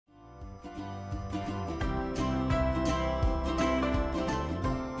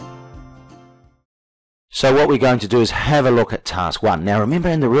So what we're going to do is have a look at task 1. Now remember,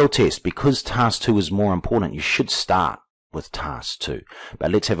 in the real test, because task 2 is more important, you should start with task 2.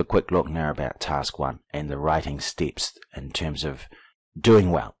 But let's have a quick look now about task 1 and the writing steps in terms of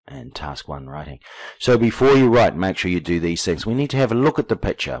doing well in task 1 writing. So before you write, make sure you do these things. We need to have a look at the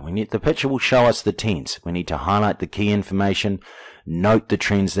picture. The picture will show us the tense. We need to highlight the key information, note the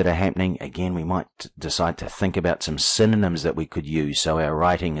trends that are happening. Again, we might decide to think about some synonyms that we could use, so our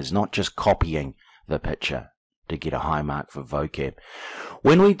writing is not just copying the picture to get a high mark for vocab.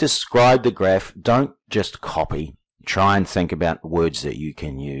 When we describe the graph, don't just copy. Try and think about words that you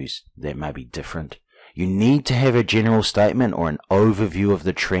can use that may be different. You need to have a general statement or an overview of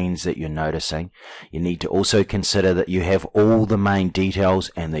the trends that you're noticing. You need to also consider that you have all the main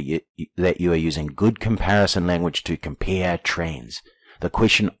details and that you are using good comparison language to compare trends. The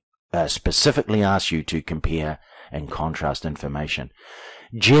question specifically asks you to compare and contrast information.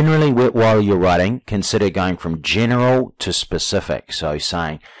 Generally, while you're writing, consider going from general to specific. So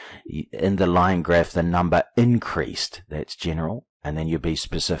saying in the line graph, the number increased, that's general, and then you be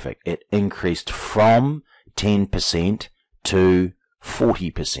specific. It increased from 10% to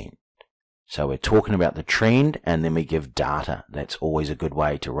 40%. So we're talking about the trend, and then we give data. That's always a good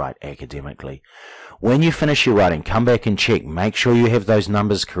way to write academically. When you finish your writing, come back and check. Make sure you have those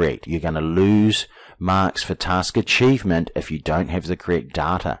numbers correct. You're going to lose marks for task achievement if you don't have the correct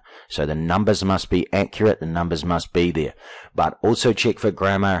data. So the numbers must be accurate, the numbers must be there. But also check for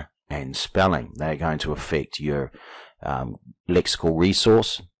grammar and spelling. They're going to affect your lexical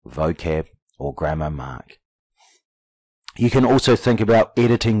resource, vocab, or grammar mark. You can also think about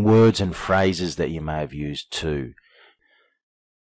editing words and phrases that you may have used too.